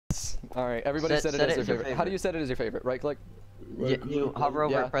All right, everybody set it as their favorite. How do you set it as your favorite? Right click? You hover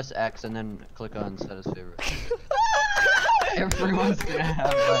over it, press X, and then click on set as favorite. Everyone's gonna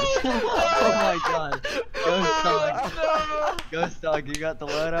have that. Oh my god. Ghost dog. No. Ghost dog, you got the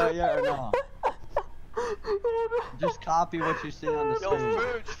loadout yet or no? Just copy what you see on the screen.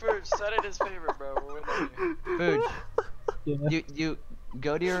 Yo, Fuge, set it as favorite, bro. We're winning here. Fuge. You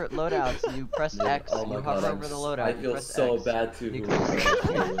go to your loadouts, you press X, oh you hover over the loadout. I feel so X, bad too.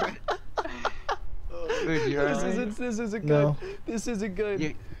 Fuge, you're This isn't good. This isn't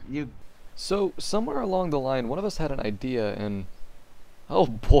good. So somewhere along the line, one of us had an idea, and oh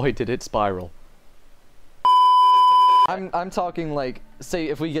boy, did it spiral. I'm talking like, say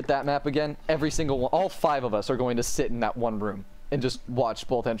if we get that map again, every single one, all 5 of us are going to sit in that one room and just watch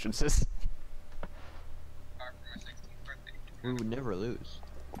both entrances. We would never lose.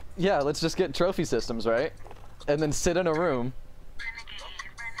 Yeah, let's just get trophy systems, right? And then sit in a room.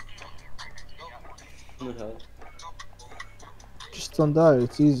 Just don't die,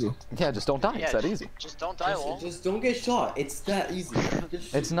 it's easy. Yeah, just don't die, it's that easy. Just don't die, Lol. Just don't get shot, it's that easy.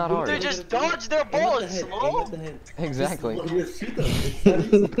 It's not hard. They just dodge their bullets, Lol. Exactly. Just shoot them.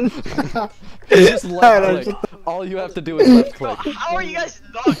 It's that It's just left click. All you have to do is left click. How are you guys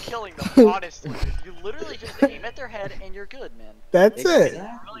not killing them, honestly? You literally just aim at their head and you're good, man. That's it. It's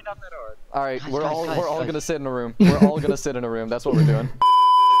really not that hard. Alright, we're all gonna sit in a room. We're all gonna sit in a room, that's what we're doing.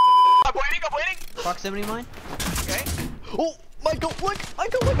 I'm waiting! Proximity mine? Okay. Oh! Michael, look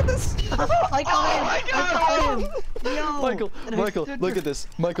at this! I got him! Yo! Michael, look at this.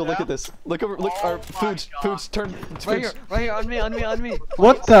 Michael, look at this. Look over, look, our Fuge, turn. Right here, on me.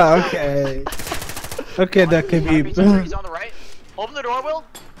 What the? Okay. Okay, that could be. He's on the right. Open the door, Will.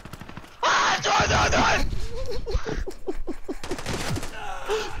 Ah, door!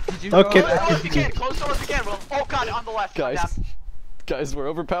 Okay, Close the door if you can. Close the door if you can, Will. Oh god, on the left. Guys, we're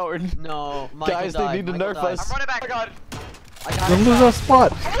overpowered. No, Michael Guys, died. they need to nerf us. I'm running back. Oh god. Don't lose our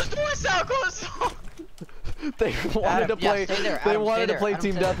spot. Close the door now, close the door. They wanted to play. Stay there, they Adam, wanted stay to play there,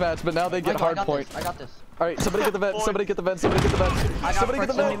 team Adam, stay deathmatch, but now they get hard point. I got this. All right, somebody get the vent. Somebody get the vent. Somebody get the vent. Somebody get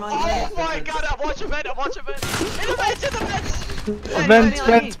the vent. Oh my god, I'm watching vent. In the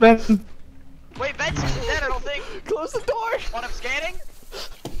vents. Vents. Wait, vents is dead, I don't think. Close the door. One, I'm scanning. In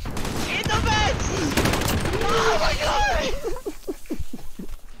the vents. Oh my god.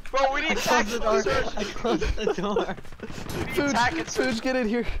 Bro, we need tactical search. I closed the door. Fuge, get in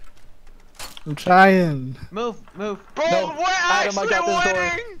here. I'm trying. Move. Bro, No, we're Adam, I actually got this door.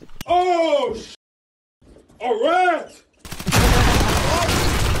 winning. Oh, alright!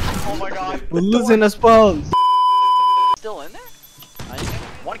 Oh my god. We're losing our spawns. Still in there?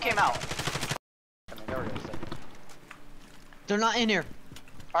 One came out. I mean, there we go. They're not in here.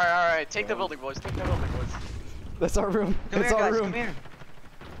 Alright, take the building, boys. Take the building, boys. That's our room. Come It's here, our guys. room. Come here.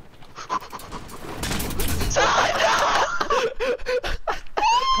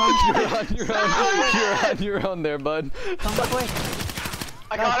 You're on there, bud. Come quick.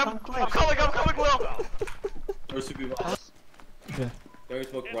 I got him. I'm coming, Will. Okay.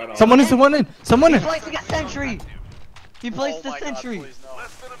 Someone in. He placed a sentry. He placed the sentry.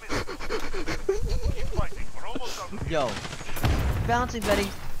 God, Yo. Bouncing Betty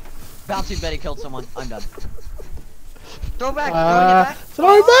killed someone. I'm done. Throw back.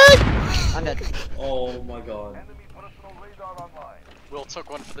 Throw it back. I'm dead. Oh my god. Will took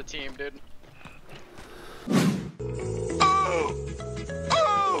one for the team, dude.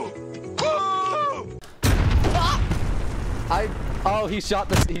 Oh, he shot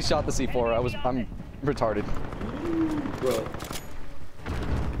the C4. I'm retarded. Bro.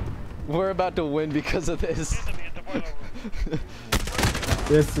 We're about to win because of this.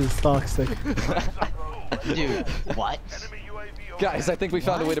 This is toxic. Dude, what? Guys, I think we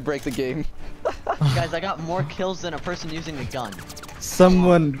found a way to break the game. Guys, I got more kills than a person using a gun.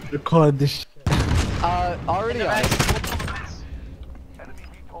 Someone record this. Already on.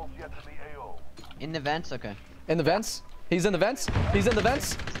 In the vents? Okay. In the vents? He's in the vents? He's in the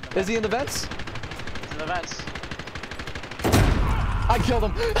vents? Is he in the vents? It's in the vents. I killed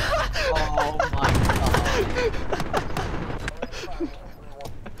him! Oh my god.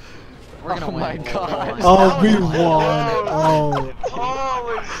 We're gonna win. My god. Oh, we won. Oh.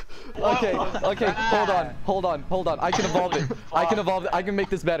 Okay, hold on. I can evolve it. I can make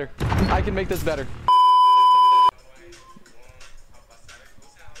this better.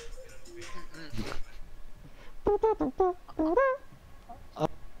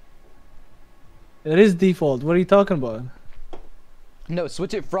 It is default. What are you talking about? No,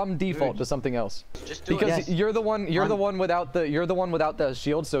 switch it from default to something else. Just do because it. you're the one without the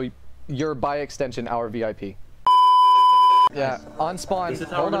shield, so you're by extension our VIP. Yeah, on spawn. This is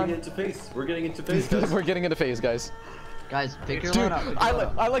how Hold we're on. getting into phase. We're getting into phase, guys. We're getting into phase, guys. Guys, pick your Dude, load up.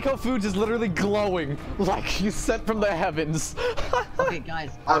 I like how Fuge is literally glowing like he's sent from the heavens. Okay,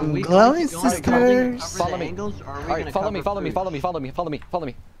 guys. I'm glowing, sisters. Follow me. Alright, follow me.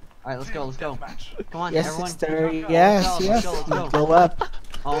 Alright, let's go. Come on, Yes, everyone. sister. Yes, yes. Let's go. Go up.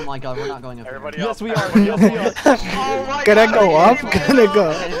 Oh my god, we're not going up there. Everybody Yes, up. we are. Yes, we are. Oh my Can I god, go up? can't Can I even-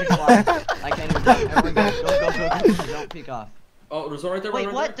 go? I can't even do it. Everyone go. Don't peek off. Oh, there's one right there. Wait,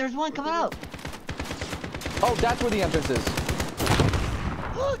 right what? There. There's one coming out. Oh, that's where the entrance is.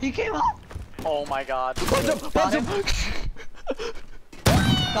 He came up. Oh my god. Got him.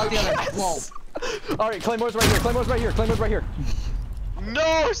 Got the other. Whoa. Alright, Claymore's right here.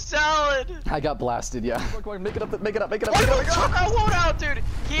 No, Salaaad! I got blasted, yeah. Make it up. One of them took our loadout, dude!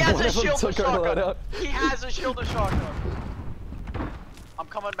 He has One a of them shield of took our shotgun. loadout. He has a shield of shotgun. I'm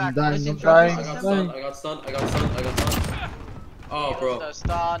coming back. Dying, Listen, I'm Joe, dying. I got stunned. Oh, bro. The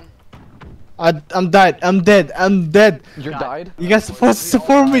stun. I'm dead. I'm dead. You're God. died? You guys supposed to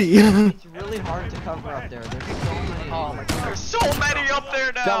support me. It's really hard to cover up there. There's so many. Oh my god. There's so many up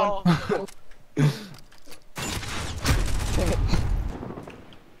there now!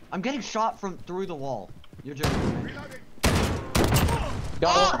 I'm getting shot from through the wall. You're joking.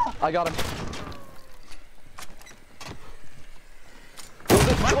 Got him. I got him.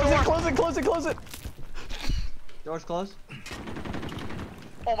 Close it. Doors closed.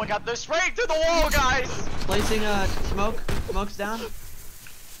 Oh my god, they're spraying through the wall, guys! Placing smoke. Smoke's down.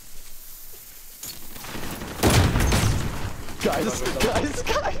 Guys.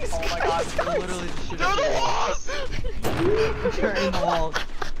 Oh my god. They're literally just Through shooting. the walls! They're in the walls.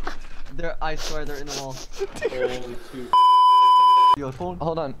 I swear they're in the walls. Holy shoot. You have phone?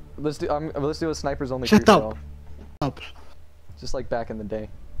 Hold on. Let's do a snipers only. Shut up. free-for-all. Just like back in the day.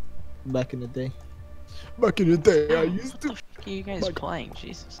 Back in the day, I used to. What are you guys playing?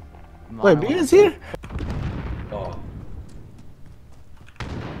 Jesus. Wait, Bean's here? Oh.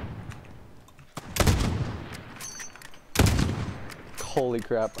 Holy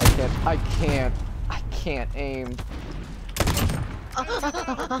crap! I can't aim.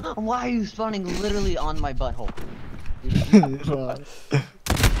 Why are you spawning literally on my butthole?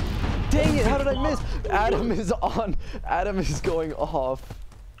 Dang it! How did I miss? Adam is on. Adam is going off.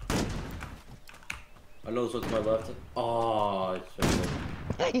 I know it's what's my left. Oh, shit.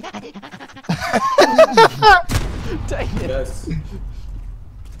 Dang it! Yes.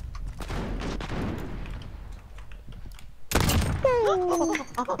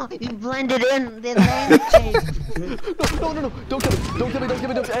 You blended in the landscape. No! Don't kill me!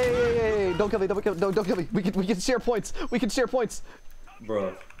 Hey! Don't kill me! We can share points.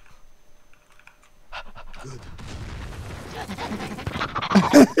 Bro.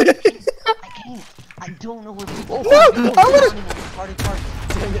 I don't know where people Party.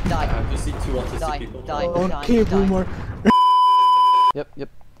 Dang it! I just see two autistic people. Die. Okay, boomer. Yep.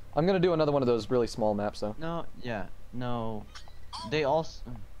 I'm gonna do another one of those really small maps though. No, yeah, no. They all.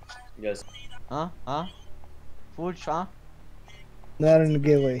 Yes. Huh? Food, huh? Not in the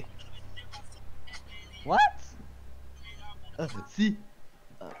gateway. What? See?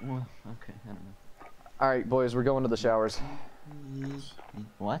 Well, okay, I don't know. Alright, boys, we're going to the showers.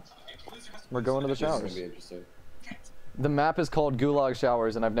 What? We're going to the This is gonna showers. be interesting. The map is called Gulag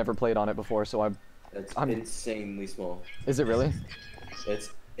Showers, and I've never played on it before, so It's I'm- insanely small. Is it really? It's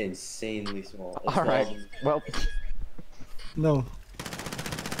insanely small. It's Alright. Well, No.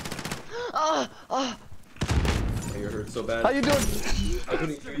 You hurt so bad. how you doing? I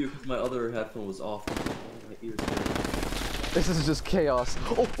couldn't hear you because my other headphone was off. Oh, my ears. This is just chaos.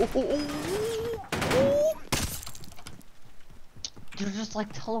 Oh. You're just like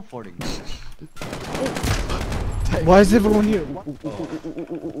teleporting. Why is everyone here? What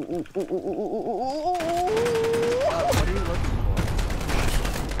are you looking for?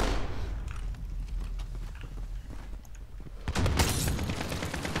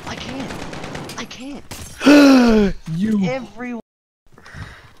 I can't. You. Every.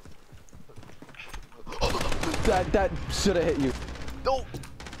 That should have hit you. Oh.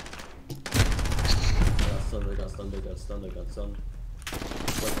 I got stunned.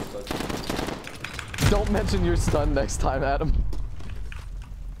 Don't mention your stun next time, Adam.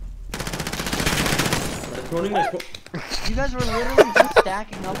 You guys were literally just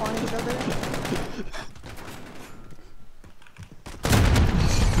stacking up on each other.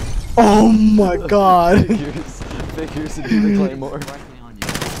 Oh my god. Figures into the claymore. Directly on you.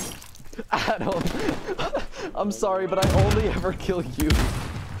 Adam, I'm sorry, but I only ever kill you.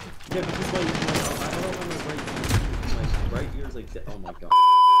 Yeah, because my right ear's like, oh my god.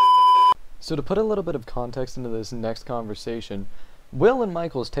 So to put a little bit of context into this next conversation, Will and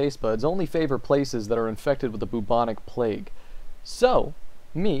Michael's taste buds only favor places that are infected with the bubonic plague. So,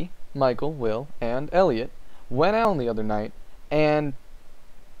 me, Michael, Will, and Elliot went out the other night and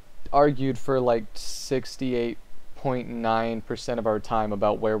argued for like 68.9% of our time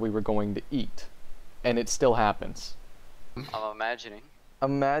about where we were going to eat. And it still happens. I'm imagining.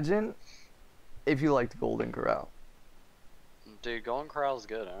 Imagine if you liked Golden Corral. Dude, Golden Corral's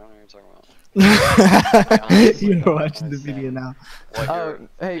good. I don't know what you're talking about. You're watching the video now. What your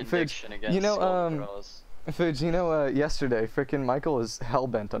hey, Fuge, conviction against you know, Golden Corral is. Fuge, you know, yesterday, frickin' Michael was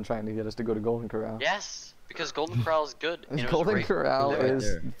hell-bent on trying to get us to go to Golden Corral. Yes, because Golden Corral is good. And it was Golden right Corral there. is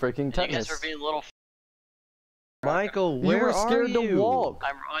freaking And you guys tetanus. were being little. Michael, You where were scared are you? to walk.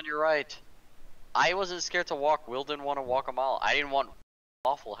 I'm on your right. I wasn't scared to walk. Will didn't want to walk a mile. I didn't want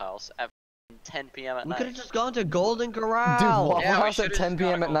Waffle House at 10 p.m. at We night. could have just gone to Golden Corral. Dude, Waffle Yeah, we House at should've 10 just gone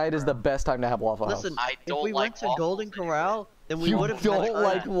p.m. to at night is the Golden best time to have Waffle House. Listen, I if don't we like went to waffles Golden anyway. Corral, then we You would have don't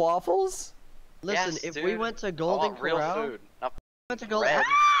like waffles? Listen, Yes, if dude. we went to I Golden want real Corral, food, not went to Golden.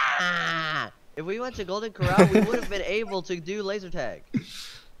 bread. If we went to Golden Corral, we would have been able to do laser tag.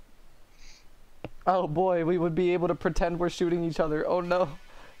 Oh boy, we would be able to pretend we're shooting each other. Oh no,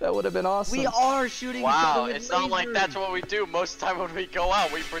 that would have been awesome. We are shooting. each Wow, other with it's not like lasers. that's what we do. Most of the time when we go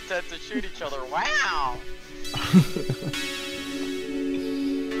out, we pretend to shoot each other. Wow!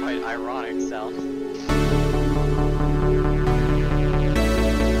 Quite ironic sound.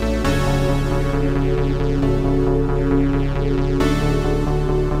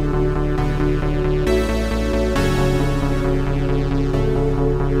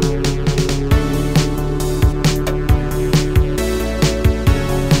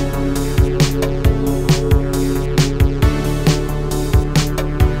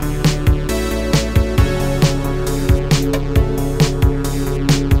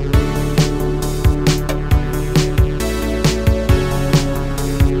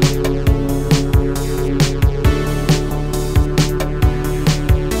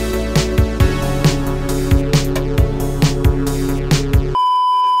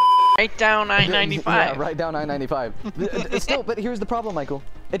 Right down I-95. Yeah, right down I-95. Still, but here's the problem, Michael.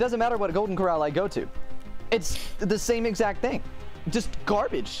 It doesn't matter what Golden Corral I go to. It's the same exact thing. Just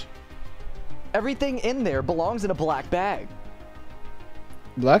garbage. Everything in there belongs in a black bag.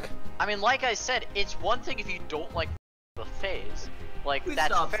 Black? I mean, like I said, it's one thing if you don't like buffets. Like, Please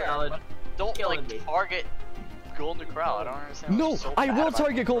that's stop, fair. Salaaad. But don't, Killing like, me. target Golden Corral. I don't understand. No, what's so I bad will about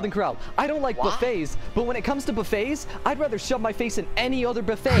target Golden Corral. I don't like Why? buffets, but when it comes to buffets, I'd rather shove my face in any other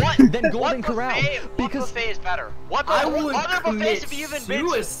buffet What? than Golden What Corral. buffet, Because what buffet is better? What, I what would other buffets commit have you even been to?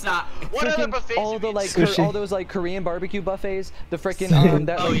 suicide. What other freaking buffets all have the you like been to? Sushi. all those like Korean barbecue buffets, the freaking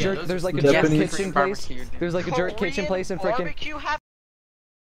that Oh, like yeah, jerk. those There's are like a good. jerk Japanese kitchen place. barbecue, dude. There's like a jerk kitchen Korean place in freaking. barbecue have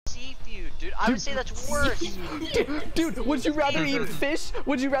seafood, dude. I would say that's worse. Dude, would you rather eat fish?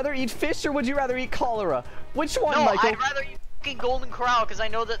 Would you rather eat fish or would you rather eat cholera? Which one, No, Michael? I'd rather eat fucking Golden Corral because I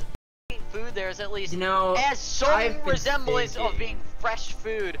know that food there is at least You know, has some I've been resemblance of thinking- being fresh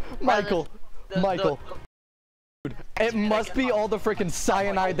food. rather Michael, than Michael. It must be all the freaking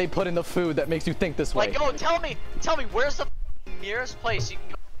cyanide they put in the food that makes you think this way. Like, yo, tell me, where's the nearest place you can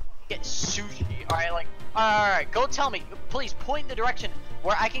go get sushi? Alright, go tell me, please point in the direction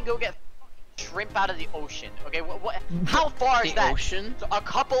where I can go get shrimp out of the ocean. Okay, how far is The that? ocean? A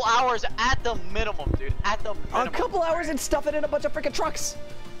couple hours at the minimum, dude. At the minimum. A couple hours and stuff it in a bunch of freaking trucks.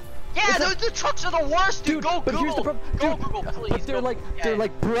 Yeah, the trucks are the worst, dude. Go but Google. here's the problem. Go Dude, Google, please. but they're Go- like, yeah. they're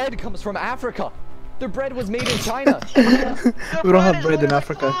like bread comes from Africa. Their bread was made in China. The We don't have is bread in literally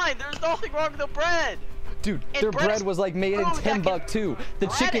Africa. Fine. There's nothing wrong with the bread. Dude, And their bread bread is was like made in food that can- Timbuktu. The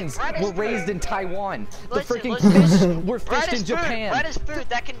bread is- chickens bread is were raised food. in Taiwan. The Listen, freaking listen. fish were Bread fished is in food. Japan. Bread is food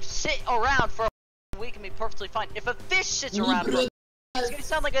that can sit around for a week and be perfectly fine. If a fish sits around for it's gonna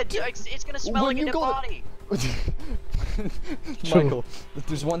sound like it's gonna smell When like a you dead go- body. Michael,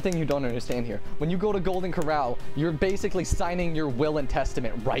 there's one thing you don't understand here. When you go to Golden Corral, you're basically signing your will and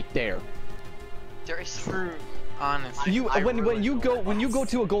testament right there. There is True. Honestly. When you go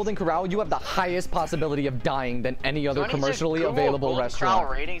to a Golden Corral, you have the highest possibility of dying than any other Do I need to commercially Google available Golden restaurant.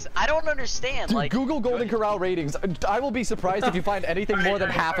 Corral ratings. I don't understand. Dude, Like, Google Golden Corral ratings. I will be surprised if you find anything more than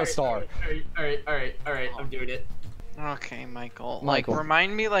half a star. Alright, I'm doing it. Okay, Michael. Michael. Like,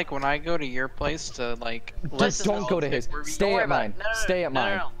 remind me, like, when I go to your place to, like, Just Listen, don't go to his. don't Stay worry at about mine. it. No, no, no, Stay at no, no,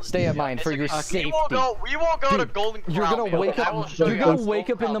 mine. no. Stay at mine for your Okay. safety. We won't go to Dude, Golden Corral. You're gonna Bill. wake I will up. show You're you gonna how wake up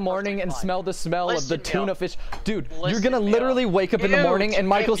in the Golden morning Corral's and fine. smell the smell of the Listen, tuna Bill. fish. Dude, you're Listen, gonna Bill. literally wake up in the Dude, morning and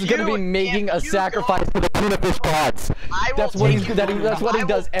Michael's if gonna be you- making if a you sacrifice for the tuna fish gods. I will That's what take he's. you- That's what he I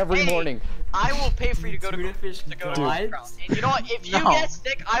does will every pay- morning. I will pay for you to go to Tuna fish to go to gods? Golden Corral. And you know what? If you No. get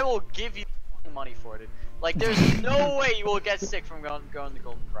sick, I will give you money for it. Like, there's no way you will get sick from going to Golden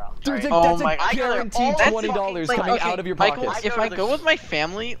Corral. Dude, alright? Oh that's my- a I go there guaranteed all $20 fucking coming time. out of your Michael, pockets. if go I to go the- with my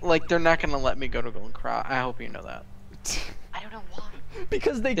family, like, they're not gonna let me go to Golden Corral. I hope you know that. I don't know why.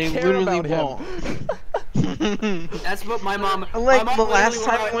 Because they They care literally about him. won't. That's what my mom. Like, my mom the last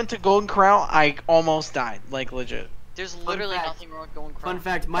literally time I went to Golden Corral, I almost died. Like, legit. There's literally fact. nothing wrong with Golden Corral. Fun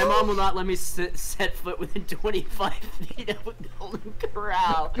fact: my mom will not let me set foot within 25 feet of a Golden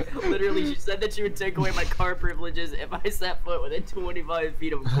Corral. Literally, she said that she would take away my car privileges if I set foot within 25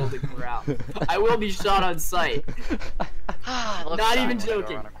 feet of a Golden Corral. I will be shot on sight. Not even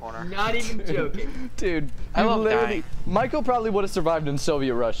joking. Not even joking. Dude, I you love literally. dying. Michael probably would have survived in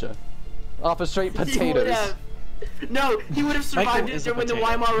Soviet Russia, off of straight He would potatoes. have. No, he would have survived Michael is it a when the potato.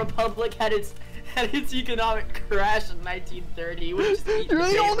 Weimar Republic had its economic crash in 1930. He would have just eaten You're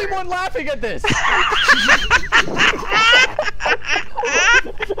the only paper. one laughing at this.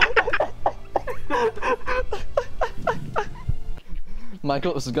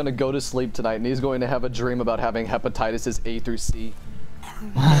 Michael is gonna go to sleep tonight, and he's going to have a dream about having hepatitis A through C.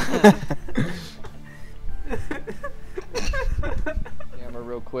 Camera,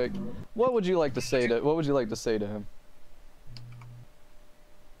 real quick. What would you like to say to him?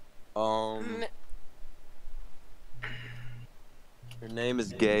 Your name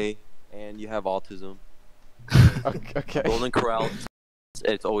is gay, and you have autism. Okay. Golden Corral,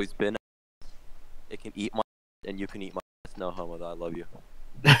 it's always been. It can eat my, and you can eat my. No homo, though. I love you.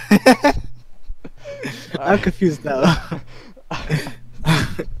 I'm confused now.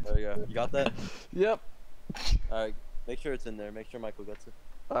 There you go. You got that? Yep. All right. Make sure it's in there. Make sure Michael gets it.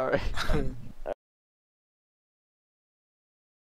 All right. All right.